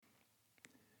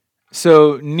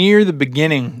So, near the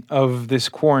beginning of this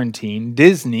quarantine,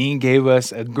 Disney gave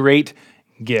us a great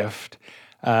gift,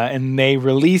 and they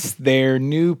released their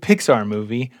new Pixar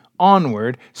movie,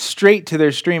 Onward, straight to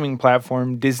their streaming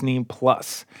platform, Disney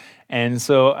Plus. And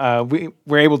so we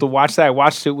were able to watch that. I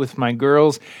watched it with my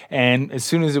girls, and as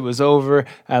soon as it was over,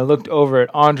 I looked over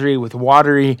at Audrey with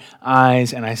watery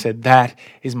eyes, and I said, "That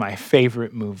is my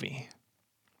favorite movie."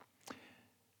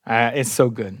 It's so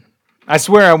good. I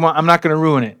swear I'm not going to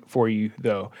ruin it for you,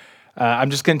 though. I'm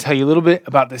just going to tell you a little bit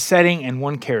about the setting and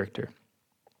one character.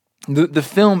 The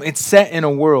film, it's set in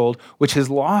a world which has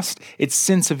lost its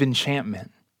sense of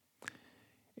enchantment.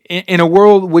 In a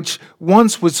world which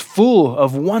once was full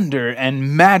of wonder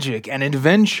and magic and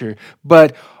adventure,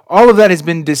 but all of that has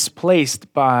been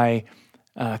displaced by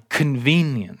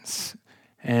convenience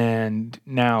and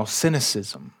now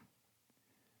cynicism.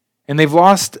 And they've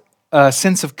lost a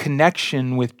sense of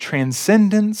connection with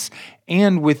transcendence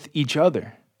and with each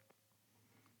other,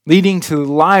 leading to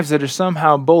lives that are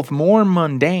somehow both more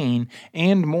mundane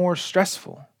and more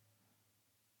stressful.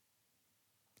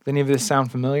 Does any of this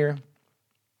sound familiar?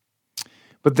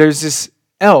 But there's this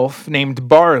elf named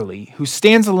Barley who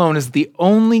stands alone as the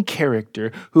only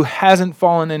character who hasn't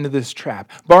fallen into this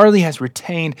trap. Barley has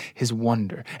retained his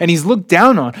wonder, and he's looked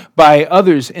down on by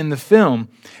others in the film.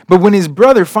 But when his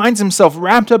brother finds himself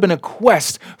wrapped up in a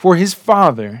quest for his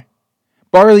father,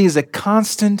 Barley is a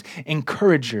constant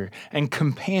encourager and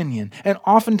companion, and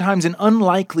oftentimes an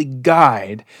unlikely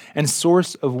guide and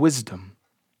source of wisdom.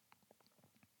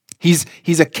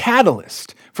 He's a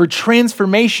catalyst for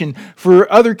transformation for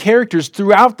other characters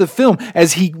throughout the film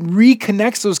as he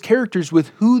reconnects those characters with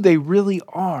who they really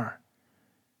are.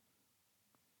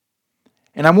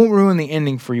 And I won't ruin the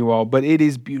ending for you all, but it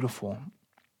is beautiful,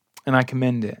 and I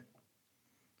commend it.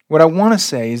 What I want to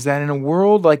say is that in a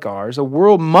world like ours, a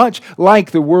world much like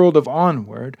the world of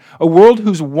Onward, a world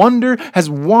whose wonder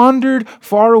has wandered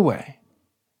far away,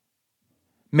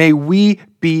 may we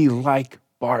be like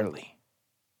Barley,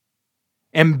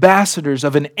 ambassadors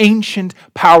of an ancient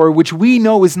power which we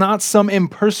know is not some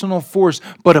impersonal force,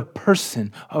 but a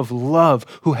person of love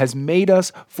who has made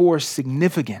us for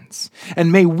significance.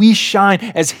 And may we shine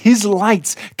as his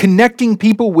lights, connecting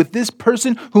people with this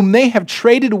person whom they have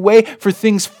traded away for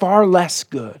things far less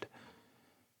good.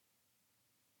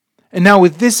 And now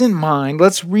with this in mind,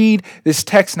 let's read this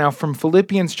text now from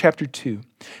Philippians chapter 2.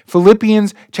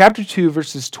 Philippians chapter 2,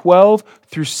 verses 12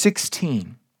 through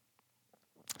 16.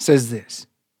 Says this: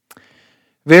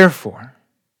 "Therefore,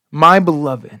 my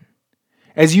beloved,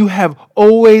 as you have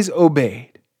always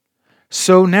obeyed,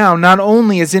 so now, not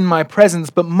only as in my presence,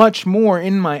 but much more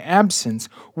in my absence,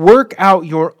 work out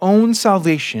your own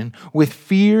salvation with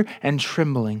fear and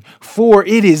trembling. For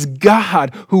it is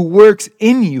God who works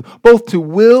in you, both to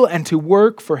will and to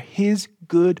work for his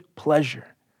good pleasure.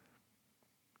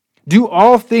 Do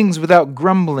all things without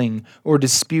grumbling or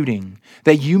disputing,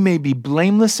 that you may be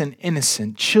blameless and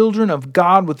innocent, children of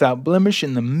God without blemish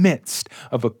in the midst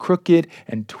of a crooked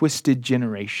and twisted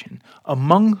generation,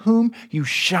 among whom you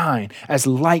shine as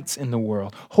lights in the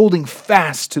world, holding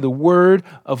fast to the word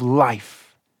of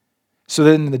life, so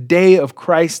that in the day of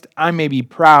Christ I may be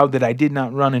proud that I did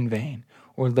not run in vain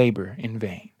or labor in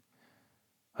vain."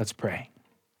 Let's pray.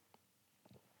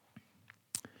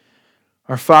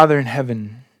 Our Father in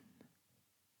heaven,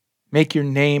 make your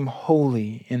name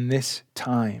holy in this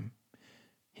time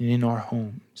and in our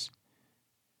homes.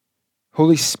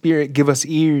 Holy Spirit, give us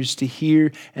ears to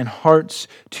hear and hearts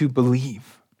to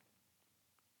believe.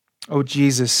 Oh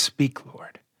Jesus, speak,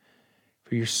 Lord,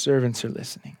 for your servants are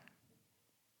listening.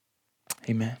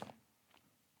 Amen.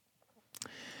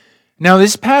 Now,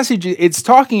 this passage, it's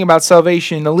talking about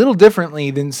salvation a little differently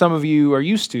than some of you are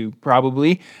used to,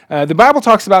 probably. The Bible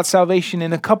talks about salvation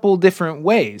in a couple different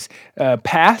ways,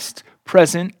 past,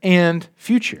 present, and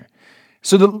future.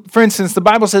 So, for instance, the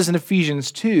Bible says in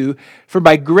Ephesians 2, "For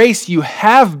by grace you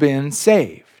have been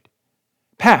saved."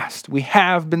 Past, we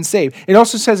have been saved. It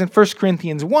also says in 1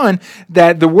 Corinthians 1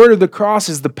 that the word of the cross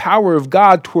is the power of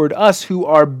God toward us who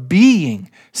are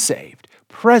being saved.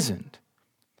 Present.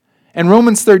 And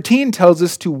Romans 13 tells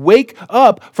us to wake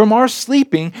up from our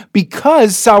sleeping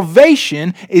because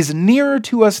salvation is nearer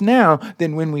to us now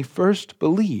than when we first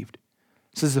believed.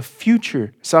 This is a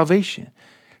future salvation.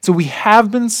 So we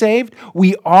have been saved,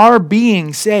 we are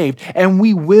being saved, and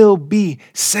we will be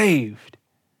saved.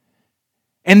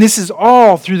 And this is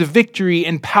all through the victory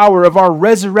and power of our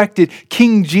resurrected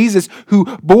King Jesus, who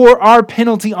bore our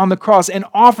penalty on the cross and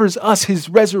offers us his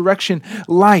resurrection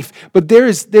life. But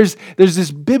there's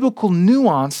this biblical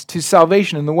nuance to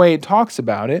salvation in the way it talks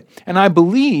about it. And I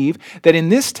believe that in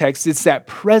this text, it's that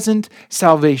present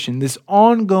salvation, this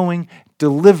ongoing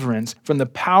deliverance from the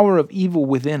power of evil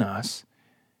within us,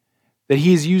 that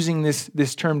he is using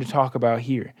this term to talk about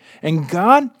here. And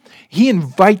God, he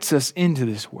invites us into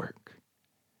this work.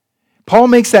 Paul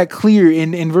makes that clear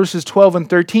in verses 12 and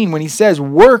 13 when he says,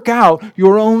 work out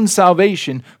your own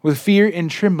salvation with fear and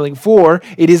trembling, for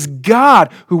it is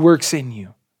God who works in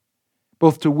you,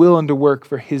 both to will and to work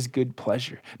for his good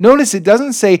pleasure. Notice it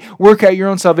doesn't say work out your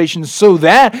own salvation so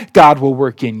that God will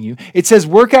work in you. It says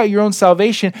work out your own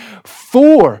salvation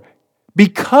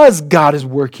because God is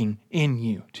working in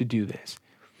you to do this.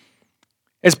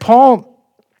 As Paul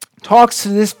talks to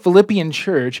this Philippian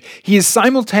church, he is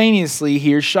simultaneously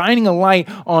here shining a light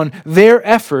on their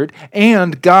effort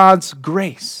and God's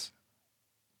grace.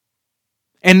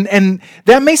 And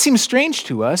that may seem strange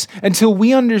to us until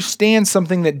we understand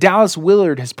something that Dallas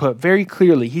Willard has put very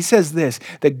clearly. He says this,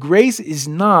 that grace is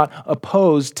not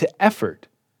opposed to effort.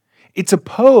 It's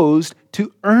opposed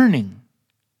to earning.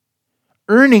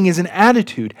 Earning is an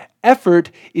attitude.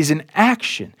 Effort is an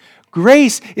action.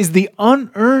 Grace is the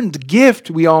unearned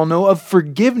gift, we all know, of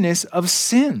forgiveness of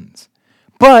sins.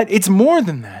 But it's more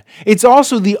than that. It's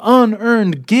also the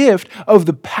unearned gift of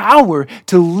the power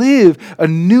to live a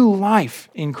new life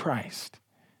in Christ.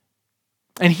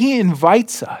 And he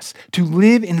invites us to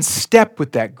live in step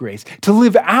with that grace, to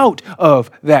live out of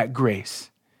that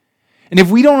grace. And if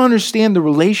we don't understand the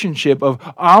relationship of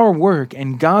our work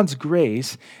and God's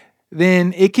grace,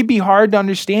 then it can be hard to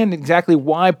understand exactly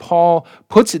why Paul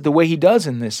puts it the way he does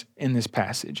in this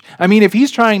passage. I mean, if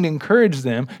he's trying to encourage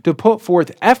them to put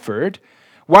forth effort,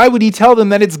 why would he tell them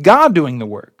that it's God doing the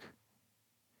work?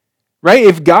 Right?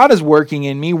 If God is working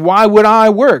in me, why would I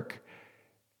work?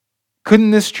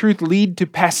 Couldn't this truth lead to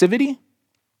passivity?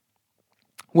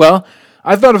 Well,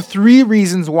 I thought of 3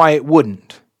 reasons why it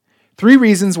wouldn't. 3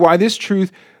 reasons why this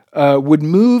truth would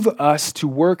move us to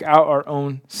work out our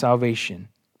own salvation.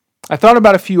 I thought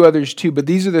about a few others too, but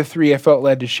these are the 3 I felt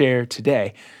led to share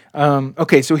today.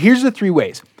 Okay, so here's the 3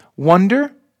 ways.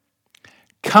 Wonder,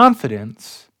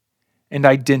 confidence, and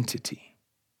identity.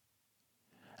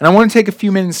 And I want to take a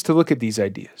few minutes to look at these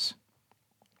ideas.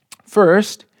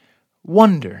 First,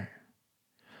 wonder.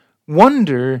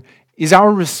 Wonder is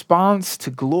our response to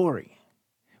glory.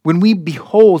 When we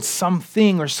behold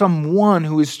something or someone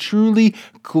who is truly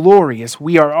glorious,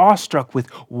 we are awestruck with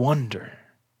wonder.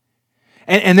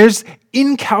 And there's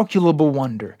incalculable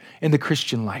wonder in the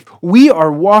Christian life. We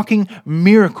are walking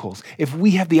miracles if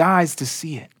we have the eyes to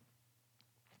see it.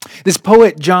 This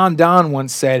poet John Donne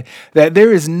once said that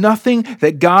there is nothing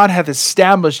that God hath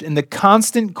established in the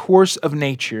constant course of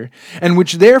nature, and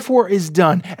which therefore is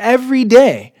done every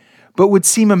day, but would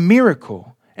seem a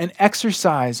miracle and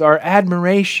exercise our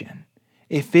admiration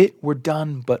if it were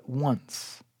done but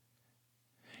once.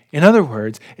 In other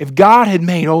words, if God had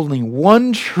made only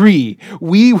one tree,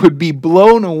 we would be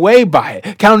blown away by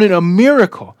it, counted a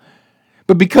miracle.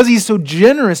 But because he's so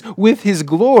generous with his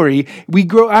glory, we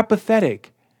grow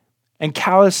apathetic and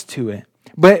callous to it.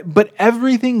 But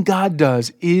everything God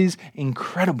does is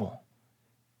incredible,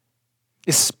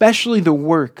 especially the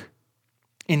work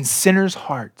in sinners'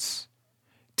 hearts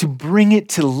to bring it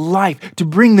to life, to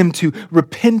bring them to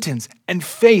repentance and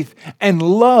faith and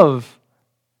love,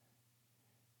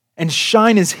 and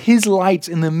shine as his lights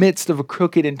in the midst of a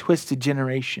crooked and twisted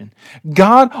generation.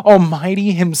 God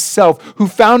Almighty himself, who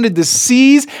founded the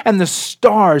seas and the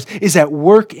stars, is at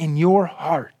work in your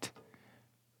heart.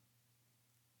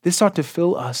 This ought to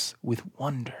fill us with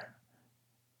wonder.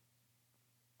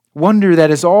 Wonder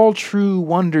that, as all true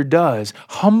wonder does,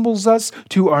 humbles us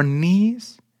to our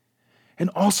knees and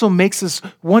also makes us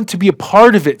want to be a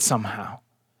part of it somehow,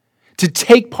 to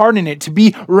take part in it, to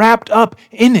be wrapped up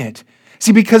in it.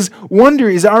 See, because wonder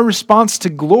is our response to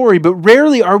glory, but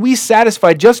rarely are we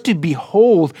satisfied just to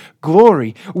behold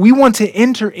glory. We want to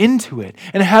enter into it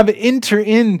and have it enter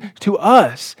into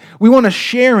us. We want to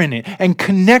share in it and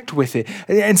connect with it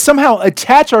and somehow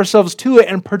attach ourselves to it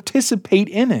and participate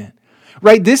in it.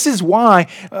 Right? This is why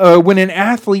when an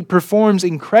athlete performs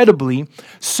incredibly,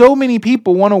 so many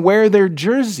people want to wear their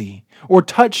jersey or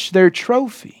touch their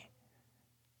trophy.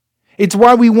 It's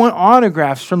why we want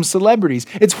autographs from celebrities.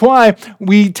 It's why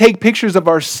we take pictures of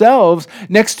ourselves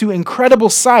next to incredible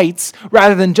sights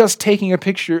rather than just taking a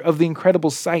picture of the incredible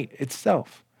sight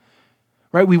itself.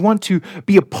 Right? We want to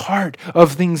be a part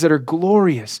of things that are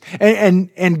glorious.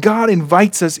 And God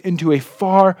invites us into a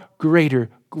far greater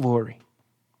glory,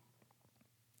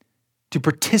 to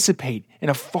participate in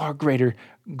a far greater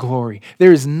glory.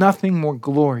 There is nothing more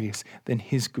glorious than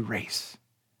His grace.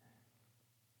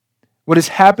 What is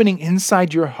happening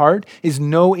inside your heart is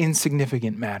no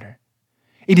insignificant matter.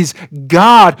 It is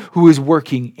God who is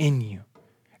working in you.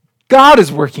 God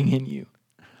is working in you.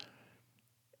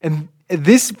 And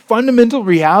this fundamental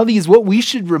reality is what we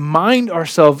should remind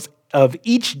ourselves of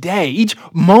each day, each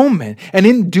moment. And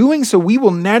in doing so, we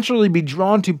will naturally be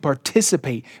drawn to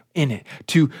participate in it,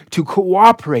 to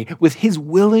cooperate with His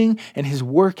willing and His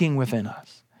working within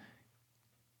us.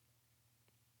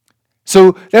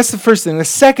 So that's the first thing. The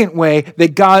second way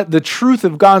that the truth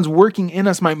of God's working in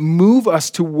us might move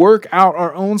us to work out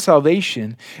our own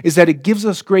salvation is that it gives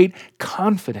us great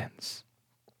confidence.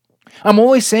 I'm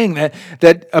always saying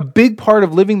that a big part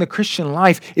of living the Christian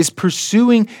life is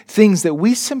pursuing things that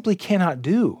we simply cannot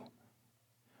do.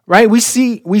 Right? We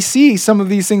see some of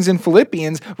these things in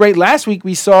Philippians. Right? Last week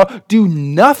we saw do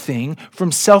nothing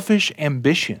from selfish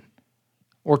ambition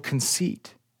or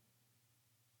conceit.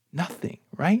 Nothing,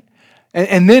 right?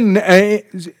 And then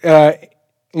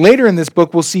later in this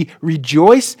book, we'll see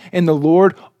rejoice in the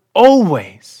Lord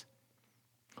always.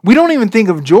 We don't even think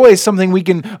of joy as something we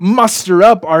can muster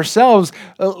up ourselves,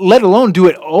 let alone do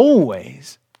it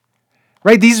always.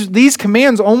 Right? These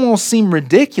commands almost seem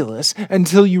ridiculous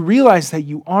until you realize that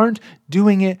you aren't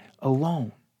doing it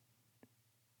alone.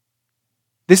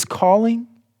 This calling,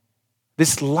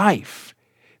 this life,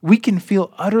 we can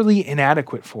feel utterly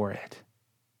inadequate for it.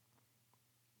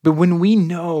 But when we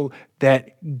know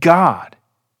that God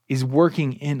is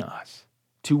working in us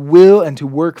to will and to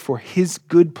work for His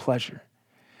good pleasure,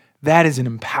 that is an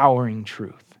empowering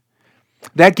truth.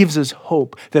 That gives us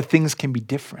hope that things can be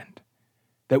different,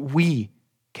 that we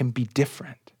can be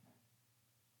different.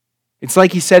 It's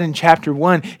like He said in chapter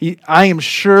 1, I am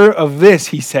sure of this,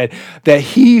 He said, that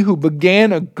He who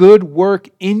began a good work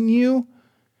in you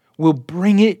will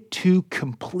bring it to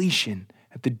completion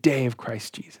at the day of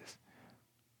Christ Jesus.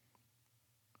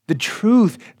 The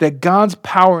truth that God's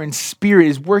power and Spirit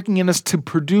is working in us to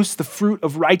produce the fruit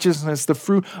of righteousness, the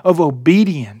fruit of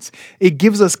obedience. It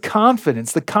gives us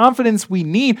confidence, the confidence we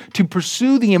need to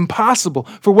pursue the impossible.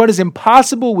 For what is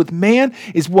impossible with man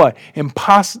is what?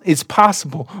 Is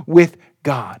possible with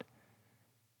God.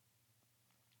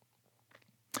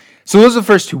 So those are the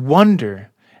first two,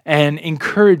 wonder and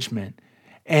encouragement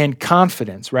and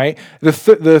confidence, right? The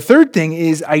third thing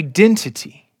is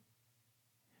identity.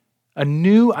 A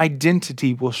new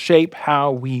identity will shape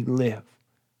how we live.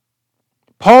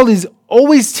 Paul is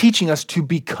always teaching us to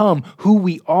become who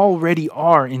we already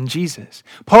are in Jesus.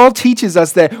 Paul teaches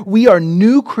us that we are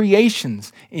new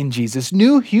creations in Jesus,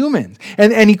 new humans.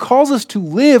 And he calls us to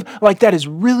live like that is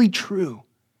really true.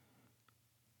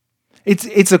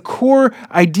 It's a core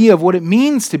idea of what it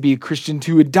means to be a Christian,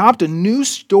 to adopt a new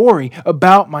story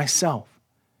about myself.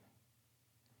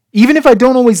 Even if I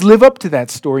don't always live up to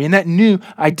that story and that new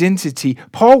identity,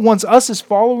 Paul wants us as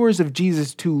followers of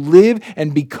Jesus to live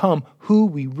and become who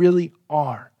we really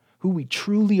are, who we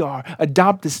truly are.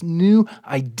 Adopt this new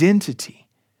identity.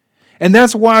 And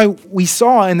that's why we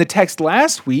saw in the text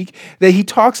last week that he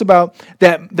talks about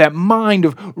that mind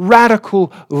of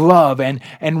radical love and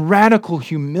radical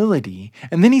humility.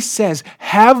 And then he says,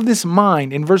 have this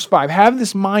mind, in verse 5, have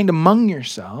this mind among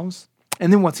yourselves.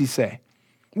 And then what's he say?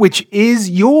 Which is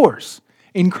yours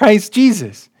in Christ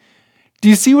Jesus. Do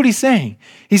you see what he's saying?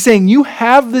 He's saying, you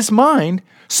have this mind,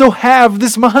 so have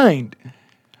this mind.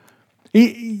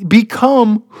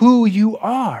 Become who you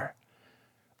are.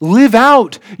 Live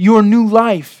out your new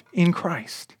life in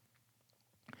Christ.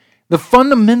 The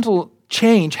fundamental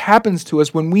change happens to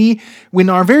us when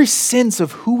our very sense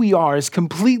of who we are is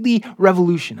completely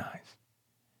revolutionized.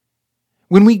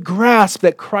 When we grasp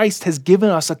that Christ has given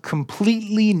us a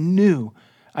completely new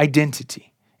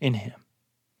identity in Him.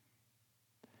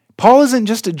 Paul isn't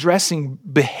just addressing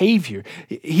behavior.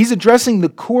 He's addressing the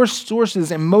core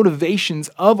sources and motivations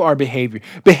of our behavior.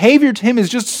 Behavior to him is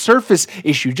just surface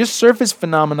issue, just surface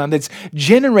phenomenon that's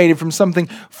generated from something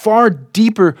far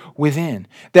deeper within.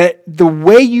 That the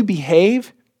way you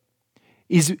behave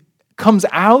comes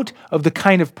out of the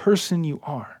kind of person you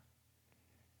are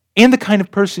and the kind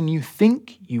of person you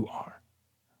think you are.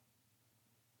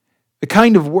 The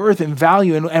kind of worth and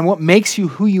value and what makes you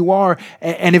who you are.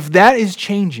 And if that is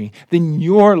changing, then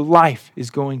your life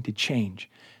is going to change.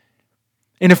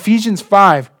 In Ephesians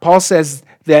 5, Paul says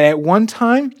that at one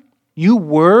time you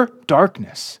were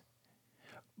darkness,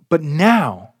 but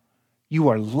now you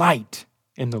are light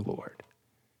in the Lord.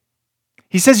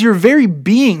 He says your very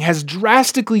being has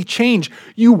drastically changed.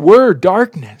 You were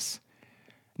darkness.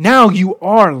 Now you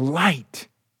are light.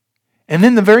 And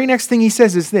then the very next thing he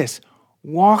says is this: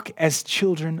 walk as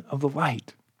children of the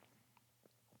light.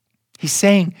 He's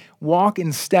saying, walk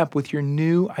in step with your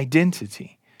new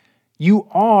identity. You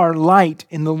are light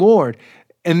in the Lord.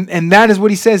 And that is what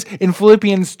he says in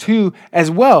Philippians 2 as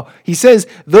well. He says,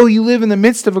 though you live in the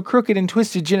midst of a crooked and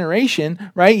twisted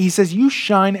generation, right? He says, you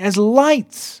shine as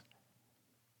lights.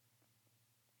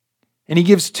 And he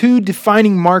gives two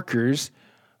defining markers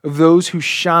of those who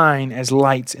shine as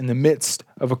lights in the midst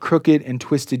of a crooked and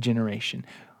twisted generation.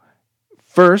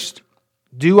 First,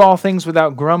 do all things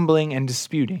without grumbling and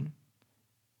disputing.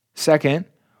 Second,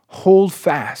 hold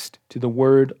fast to the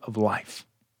word of life.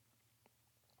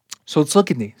 So let's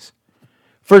look at these.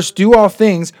 First, do all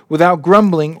things without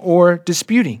grumbling or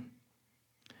disputing.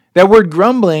 That word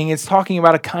grumbling is talking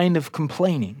about a kind of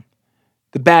complaining,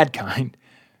 the bad kind,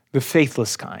 the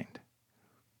faithless kind.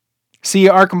 See,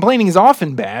 our complaining is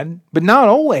often bad, but not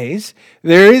always.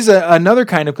 There is another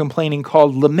kind of complaining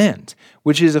called lament,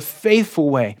 which is a faithful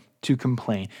way to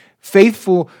complain.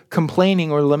 Faithful complaining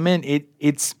or lament,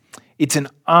 it's an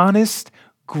honest,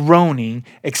 groaning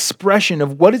expression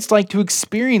of what it's like to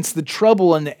experience the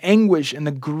trouble and the anguish and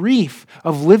the grief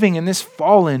of living in this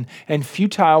fallen and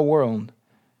futile world.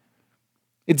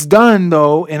 It's done,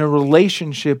 though, in a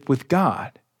relationship with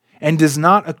God, and does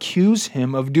not accuse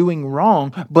him of doing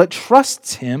wrong, but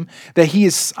trusts him that he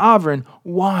is sovereign,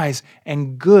 wise,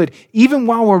 and good, even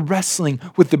while we're wrestling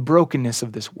with the brokenness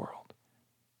of this world.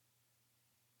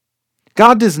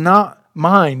 God does not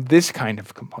mind this kind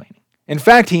of complaining. In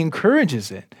fact, he encourages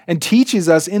it and teaches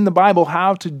us in the Bible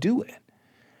how to do it.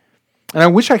 And I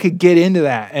wish I could get into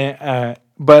that,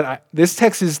 but this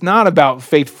text is not about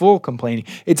faithful complaining.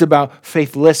 It's about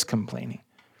faithless complaining,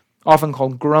 often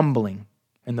called grumbling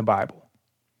in the Bible.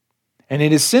 And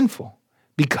it is sinful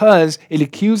because it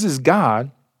accuses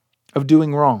God of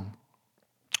doing wrong,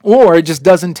 or it just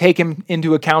doesn't take him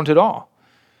into account at all.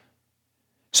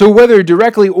 So whether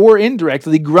directly or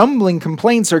indirectly, grumbling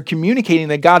complaints are communicating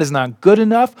that God is not good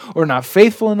enough or not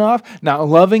faithful enough, not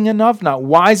loving enough, not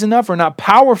wise enough, or not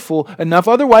powerful enough.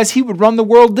 Otherwise, he would run the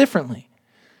world differently.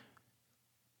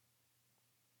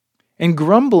 And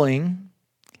grumbling,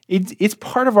 it's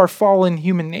part of our fallen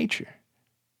human nature.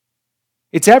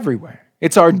 It's everywhere.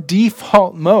 It's our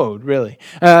default mode, really.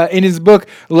 In his book,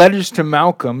 Letters to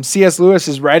Malcolm, C.S. Lewis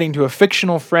is writing to a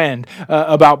fictional friend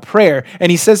about prayer, and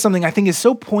he says something I think is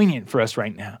so poignant for us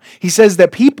right now. He says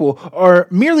that people are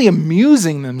merely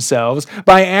amusing themselves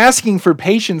by asking for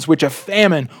patience which a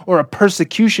famine or a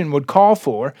persecution would call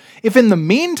for, if in the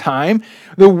meantime,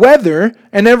 the weather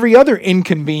and every other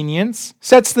inconvenience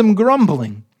sets them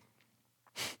grumbling.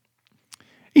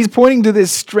 He's pointing to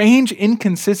this strange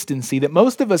inconsistency that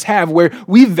most of us have, where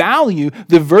we value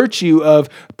the virtue of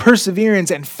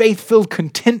perseverance and faith-filled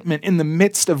contentment in the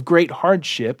midst of great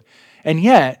hardship, and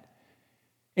yet,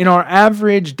 in our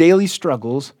average daily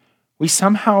struggles, we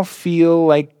somehow feel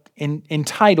like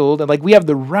entitled, and like we have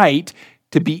the right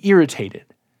to be irritated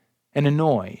and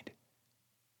annoyed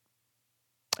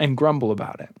and grumble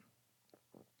about it.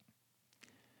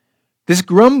 This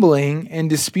grumbling and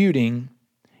disputing,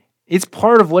 it's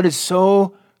part of what is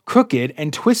so crooked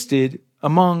and twisted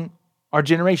among our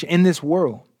generation, in this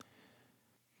world.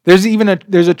 There's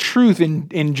a truth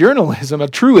in journalism, a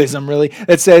truism really,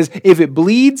 that says if it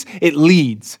bleeds, it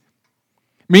leads.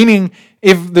 Meaning,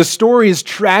 if the story is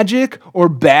tragic or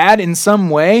bad in some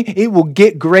way, it will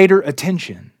get greater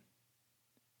attention.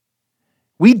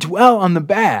 We dwell on the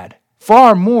bad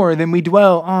far more than we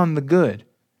dwell on the good.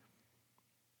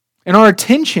 And our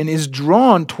attention is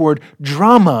drawn toward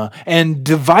drama and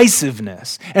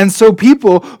divisiveness. And so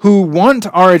people who want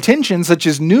our attention, such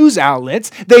as news outlets,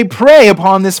 they prey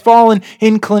upon this fallen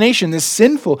inclination, this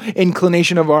sinful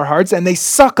inclination of our hearts, and they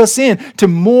suck us in to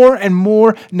more and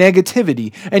more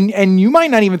negativity. And you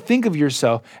might not even think of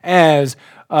yourself as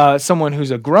someone who's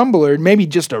a grumbler, maybe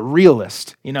just a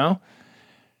realist, you know?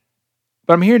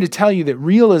 But I'm here to tell you that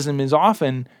realism is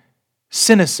often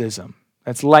cynicism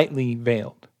that's lightly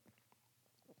veiled.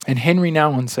 And Henry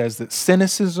Nouwen says that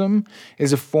cynicism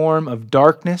is a form of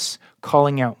darkness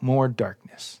calling out more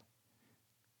darkness.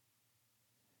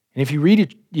 And if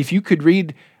you could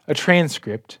read a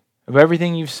transcript of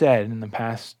everything you've said in the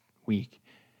past week,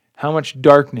 how much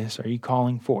darkness are you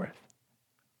calling forth?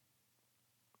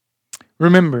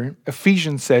 Remember,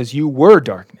 Ephesians says you were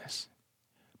darkness,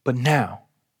 but now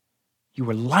you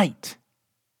are light.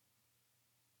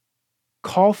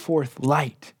 Call forth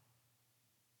light,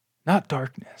 not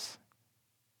darkness.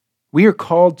 We are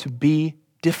called to be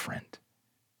different.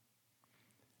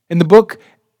 In the book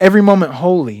Every Moment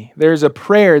Holy, there's a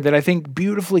prayer that I think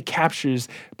beautifully captures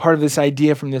part of this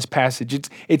idea from this passage.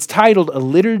 It's titled A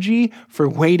Liturgy for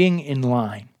Waiting in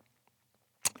Line.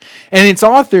 And its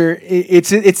author, it's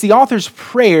the author's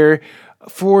prayer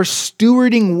for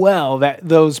stewarding well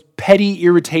those petty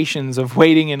irritations of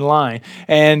waiting in line.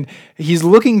 And he's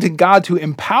looking to God to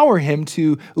empower him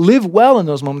to live well in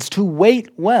those moments, to wait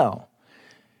well.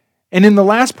 And in the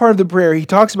last part of the prayer, he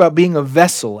talks about being a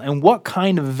vessel and what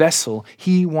kind of vessel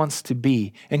he wants to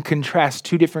be, and contrasts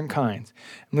two different kinds.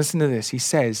 And listen to this. He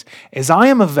says, "As I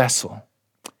am a vessel,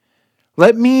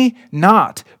 let me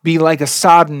not be like a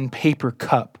sodden paper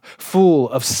cup, full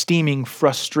of steaming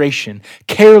frustration,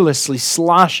 carelessly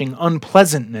sloshing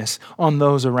unpleasantness on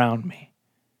those around me.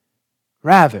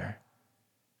 Rather,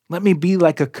 let me be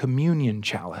like a communion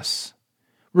chalice,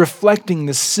 reflecting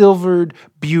the silvered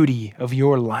beauty of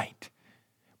your light,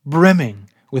 brimming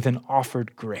with an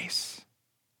offered grace."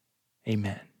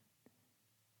 Amen.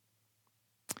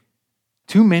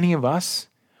 Too many of us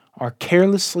are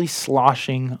carelessly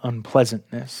sloshing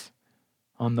unpleasantness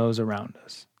on those around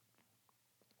us,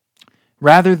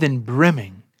 rather than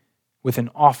brimming with an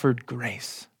offered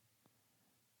grace.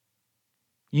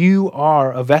 You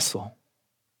are a vessel.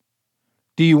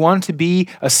 Do you want to be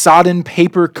a sodden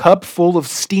paper cup full of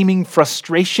steaming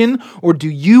frustration, or do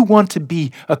you want to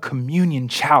be a communion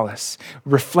chalice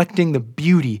reflecting the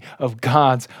beauty of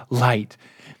God's light?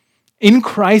 In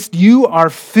Christ, you are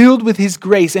filled with His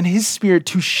grace and His Spirit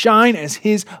to shine as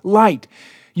His light.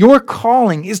 Your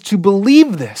calling is to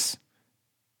believe this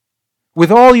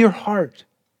with all your heart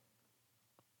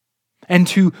and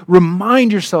to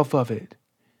remind yourself of it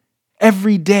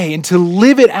every day and to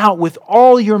live it out with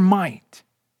all your might,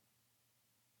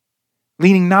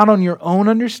 leaning not on your own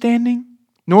understanding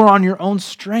nor on your own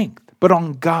strength, but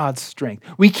on God's strength.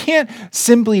 We can't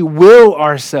simply will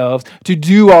ourselves to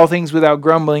do all things without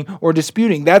grumbling or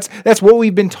disputing. That's what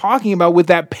we've been talking about with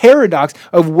that paradox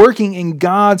of working in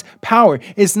God's power.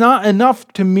 It's not enough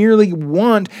to merely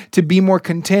want to be more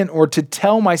content or to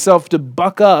tell myself to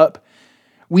buck up.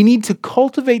 We need to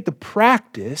cultivate the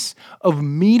practice of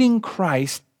meeting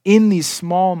Christ in these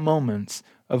small moments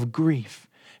of grief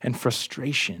and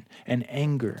frustration and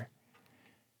anger.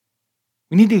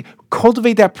 We need to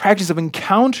cultivate that practice of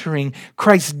encountering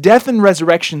Christ's death and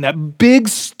resurrection, that big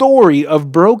story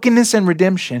of brokenness and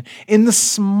redemption, in the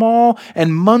small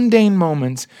and mundane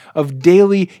moments of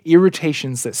daily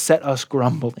irritations that set us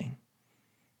grumbling.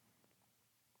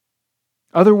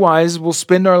 Otherwise, we'll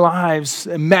spend our lives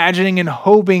imagining and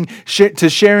hoping to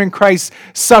share in Christ's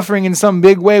suffering in some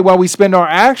big way, while we spend our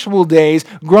actual days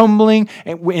grumbling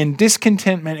in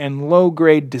discontentment and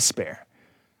low-grade despair.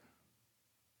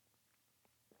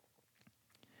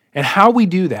 And how we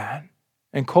do that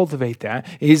and cultivate that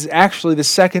is actually the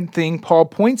second thing Paul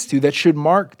points to that should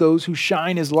mark those who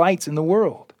shine as lights in the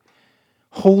world: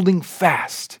 holding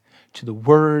fast to the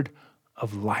word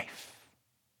of life,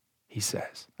 he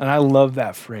says. And I love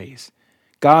that phrase.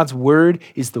 God's word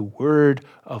is the word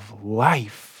of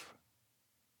life.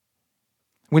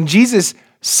 When Jesus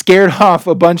scared off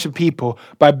a bunch of people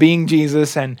by being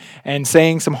Jesus and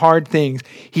saying some hard things,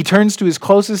 he turns to his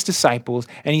closest disciples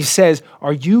and he says,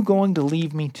 "Are you going to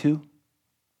leave me too?"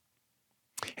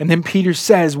 And then Peter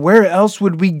says, "Where else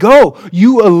would we go?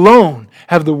 You alone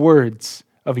have the words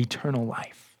of eternal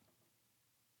life."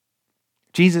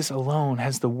 Jesus alone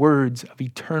has the words of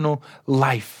eternal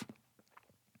life.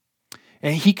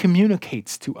 And he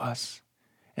communicates to us.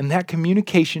 And that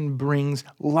communication brings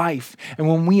life. And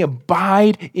when we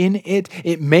abide in it,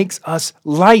 it makes us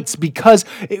lights. Because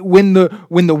when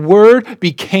the Word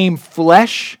became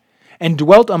flesh and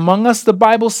dwelt among us, the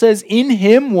Bible says, in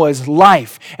him was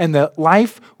life. And the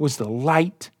life was the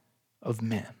light of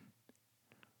men.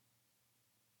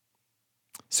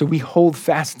 So we hold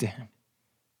fast to him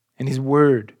and his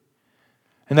Word.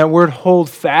 And that word "hold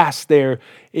fast" there,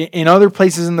 in other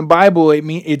places in the Bible,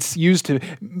 it's used to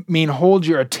mean hold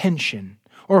your attention,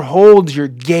 or hold your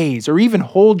gaze, or even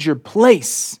hold your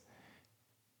place.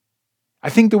 I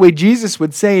think the way Jesus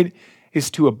would say it is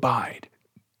to abide.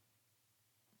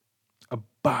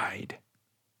 Abide.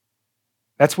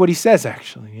 That's what he says,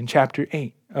 actually, in chapter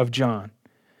 8 of John.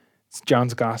 It's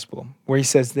John's Gospel, where he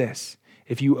says this: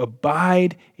 "If you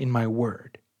abide in my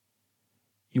word,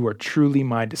 you are truly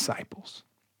my disciples.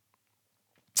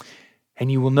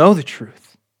 And you will know the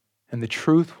truth, and the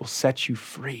truth will set you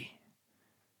free."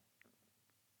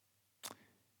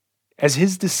 As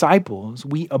his disciples,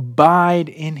 we abide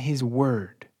in his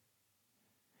word.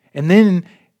 And then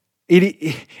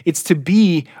it's to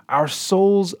be our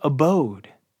soul's abode.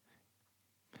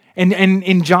 And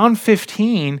in John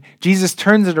 15, Jesus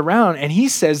turns it around and he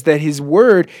says that his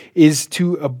word is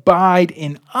to abide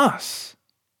in us.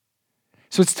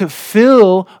 So it's to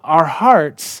fill our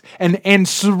hearts and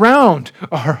surround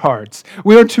our hearts.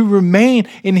 We are to remain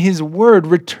in his word,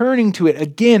 returning to it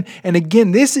again and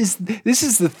again. This is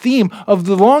the theme of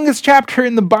the longest chapter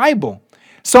in the Bible.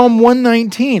 Psalm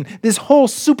 119, this whole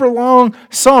super long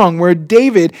song where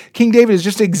King David is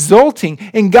just exulting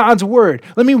in God's word.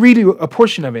 Let me read you a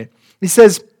portion of it. He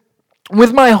says,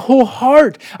 "With my whole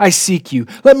heart I seek you.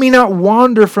 Let me not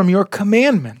wander from your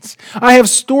commandments. I have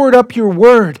stored up your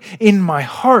word in my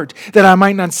heart that I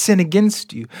might not sin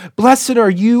against you. Blessed are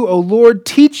you, O Lord.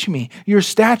 Teach me your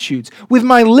statutes. With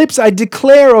my lips I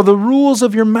declare all the rules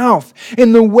of your mouth.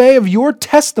 In the way of your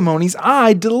testimonies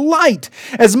I delight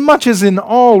as much as in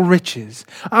all riches.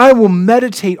 I will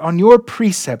meditate on your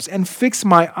precepts and fix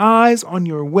my eyes on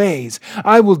your ways.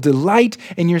 I will delight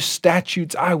in your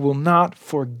statutes. I will not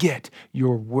forget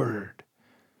your word."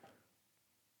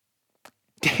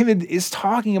 David is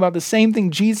talking about the same thing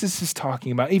Jesus is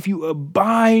talking about. If you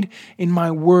abide in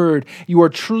my word, you are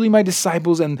truly my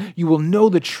disciples, and you will know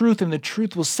the truth, and the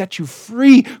truth will set you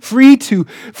free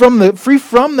from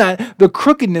the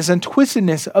crookedness and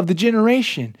twistedness of the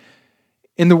generation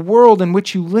in the world in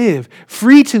which you live,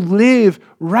 free to live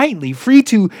rightly, free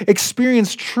to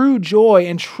experience true joy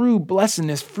and true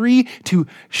blessedness, free to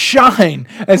shine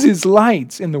as his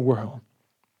lights in the world.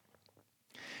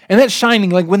 And that shining,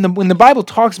 like when the Bible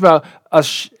talks about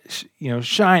us,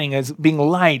 shining as being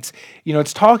lights,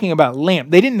 it's talking about lamp.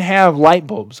 They didn't have light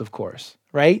bulbs, of course,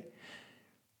 right?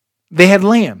 They had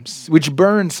lamps which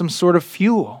burned some sort of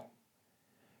fuel.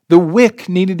 The wick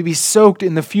needed to be soaked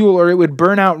in the fuel or it would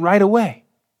burn out right away.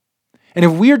 And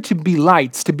if we are to be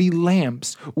lights, to be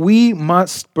lamps, we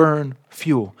must burn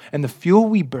fuel. And the fuel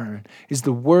we burn is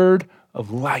the word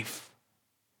of life.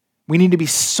 We need to be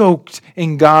soaked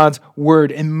in God's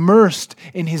word, immersed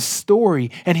in his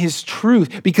story and his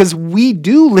truth, because we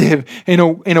do live in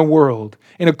a world,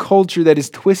 in a culture that is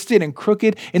twisted and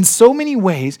crooked in so many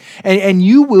ways, and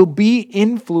you will be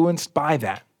influenced by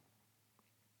that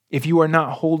if you are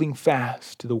not holding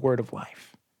fast to the word of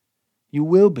life. You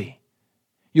will be.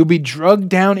 You'll be drugged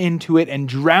down into it and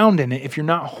drowned in it if you're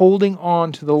not holding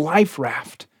on to the life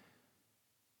raft.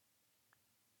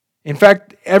 In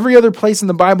fact, every other place in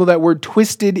the Bible that word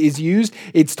twisted is used,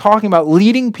 it's talking about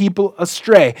leading people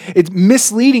astray. It's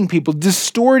misleading people,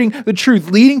 distorting the truth,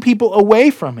 leading people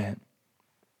away from it.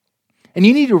 And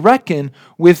you need to reckon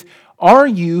with, are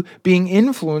you being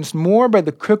influenced more by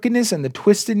the crookedness and the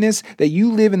twistedness that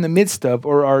you live in the midst of,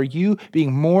 or are you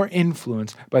being more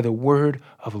influenced by the word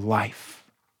of life?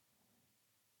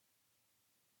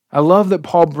 I love that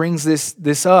Paul brings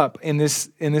this up in this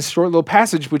short little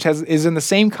passage, which is in the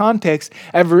same context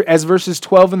as verses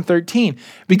 12 and 13,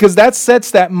 because that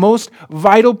sets that most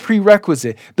vital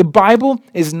prerequisite. The Bible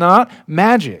is not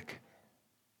magic.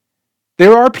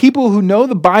 There are people who know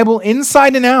the Bible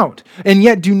inside and out, and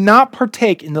yet do not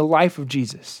partake in the life of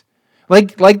Jesus.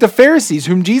 Like the Pharisees,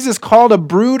 whom Jesus called a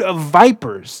brood of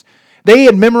vipers. They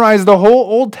had memorized the whole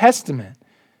Old Testament.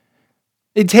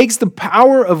 It takes the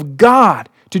power of God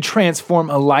to transform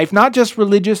a life, not just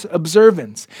religious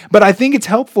observance. But I think it's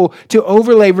helpful to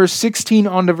overlay verse 16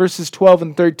 onto verses 12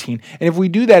 and 13. And if we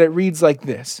do that, it reads like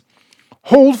this: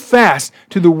 "Hold fast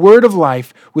to the word of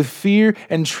life with fear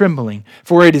and trembling,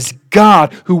 for it is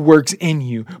God who works in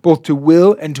you, both to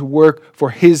will and to work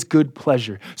for his good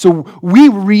pleasure." So we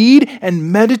read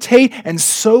and meditate and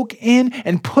soak in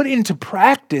and put into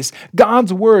practice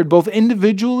God's word, both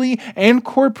individually and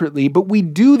corporately, but we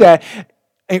do that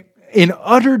in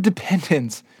utter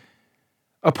dependence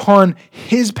upon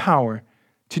his power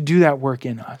to do that work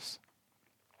in us.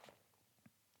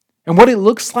 And what it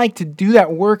looks like to do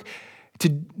that work,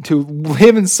 to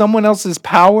live in someone else's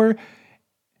power,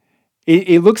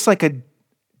 it looks like a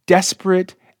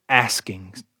desperate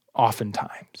asking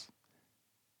oftentimes.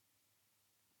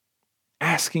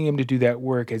 Asking him to do that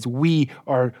work as we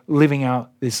are living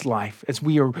out this life, as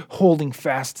we are holding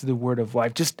fast to the word of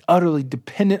life, just utterly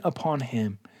dependent upon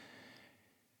him.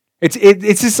 It's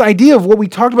this idea of what we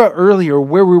talked about earlier,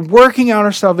 where we're working out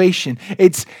our salvation.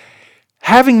 It's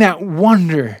having that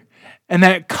wonder and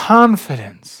that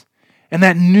confidence and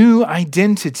that new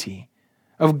identity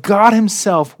of God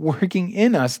himself working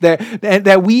in us,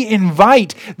 that we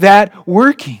invite that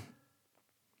working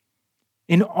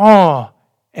in awe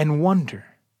and wonder.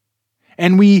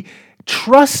 And we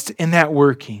trust in that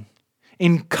working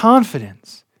in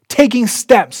confidence, taking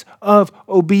steps of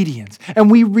obedience. And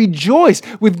we rejoice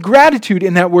with gratitude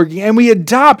in that working, and we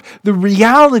adopt the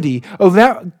reality of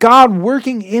that God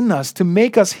working in us to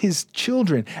make us his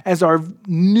children as our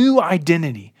new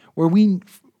identity, where we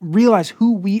realize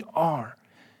who we are.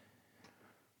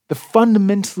 The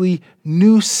fundamentally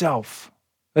new self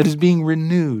that is being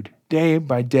renewed day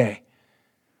by day.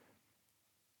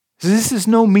 So this is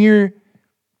no mere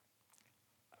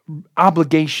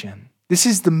obligation. This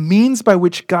is the means by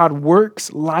which God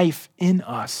works life in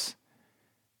us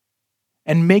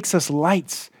and makes us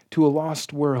lights to a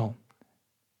lost world.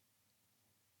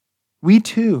 We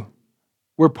too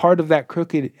were part of that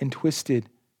crooked and twisted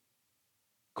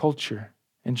culture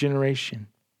and generation.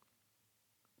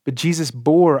 But Jesus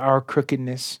bore our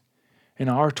crookedness and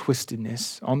our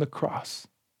twistedness on the cross.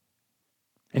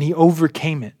 And he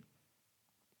overcame it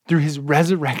through his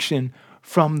resurrection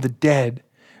from the dead,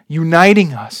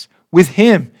 uniting us with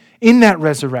him in that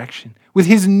resurrection, with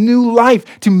his new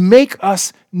life to make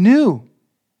us new.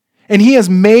 And he has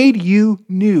made you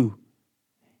new.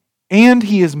 And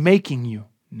he is making you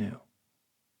new.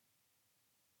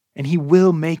 And he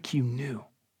will make you new.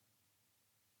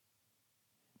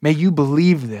 May you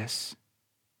believe this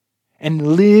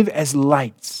and live as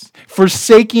lights,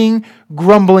 forsaking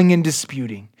grumbling and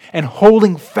disputing, and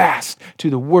holding fast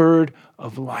to the word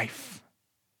of life.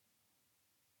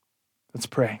 Let's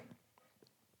pray.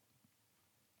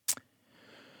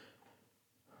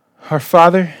 Our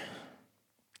Father,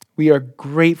 we are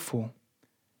grateful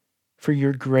for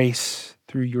your grace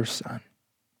through your Son.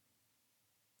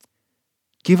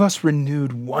 Give us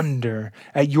renewed wonder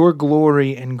at your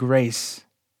glory and grace,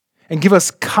 and give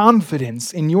us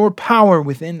confidence in your power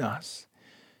within us.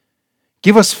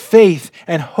 Give us faith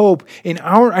and hope in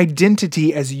our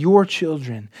identity as your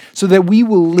children, so that we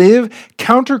will live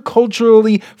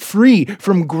counterculturally free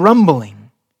from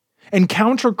grumbling and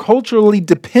counterculturally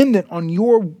dependent on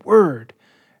your word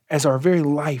as our very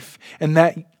life, and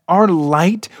that our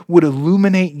light would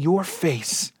illuminate your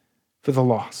face for the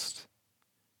lost.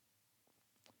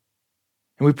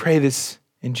 And we pray this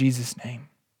in Jesus' name.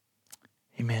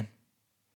 Amen.